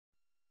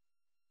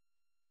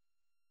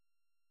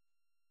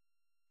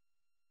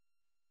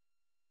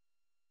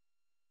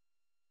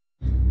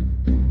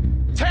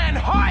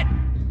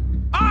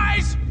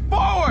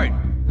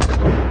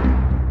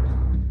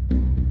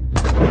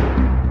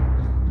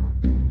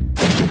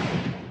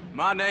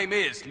My name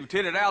is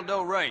Lieutenant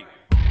Aldo Rain.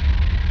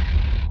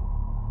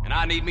 And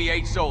I need me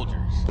 8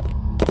 soldiers.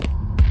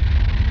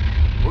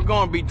 We're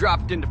gonna be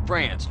dropped into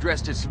France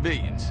dressed as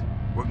civilians.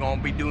 We're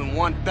gonna be doing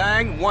one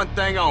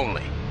thing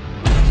only.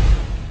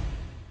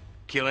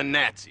 Killing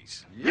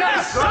Nazis.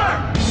 Yes,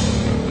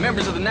 sir!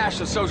 Members of the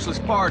National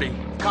Socialist Party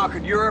have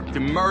conquered Europe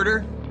through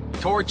murder,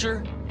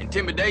 torture,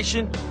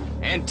 intimidation,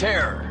 and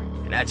terror.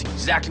 And that's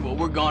exactly what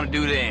we're gonna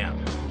do to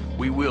them.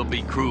 We will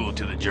be cruel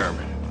to the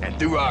German. And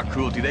through our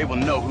cruelty, they will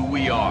know who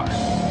we are.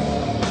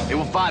 They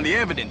will find the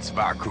evidence of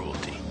our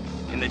cruelty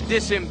in the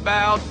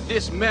disemboweled,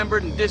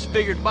 dismembered, and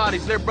disfigured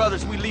bodies of their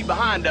brothers we leave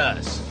behind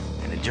us.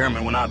 And the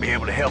German will not be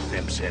able to help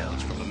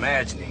themselves from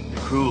imagining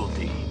the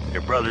cruelty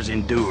their brothers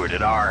endured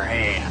at our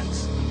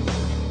hands,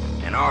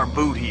 and our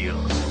boot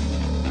heels,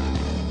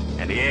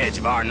 and the edge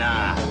of our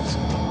knives.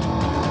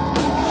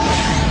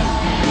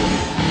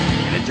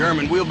 And the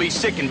German will be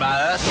sickened by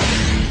us.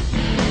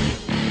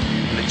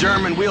 And the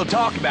German will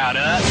talk about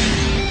us.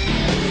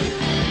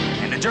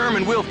 And the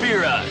German will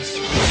fear us.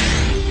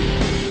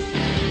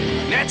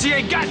 Nazi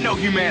ain't got no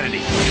humanity.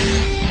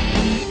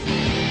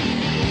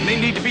 And they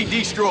need to be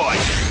destroyed.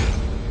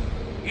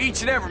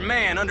 Each and every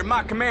man under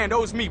my command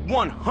owes me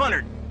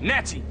 100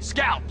 Nazi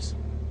scalps.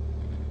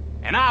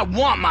 And I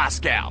want my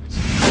scalps.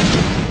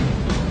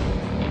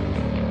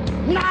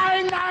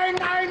 Nine, nine,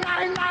 nine,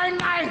 nine, nine,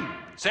 nine.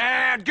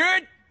 Sound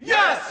good?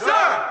 Yes,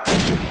 sir!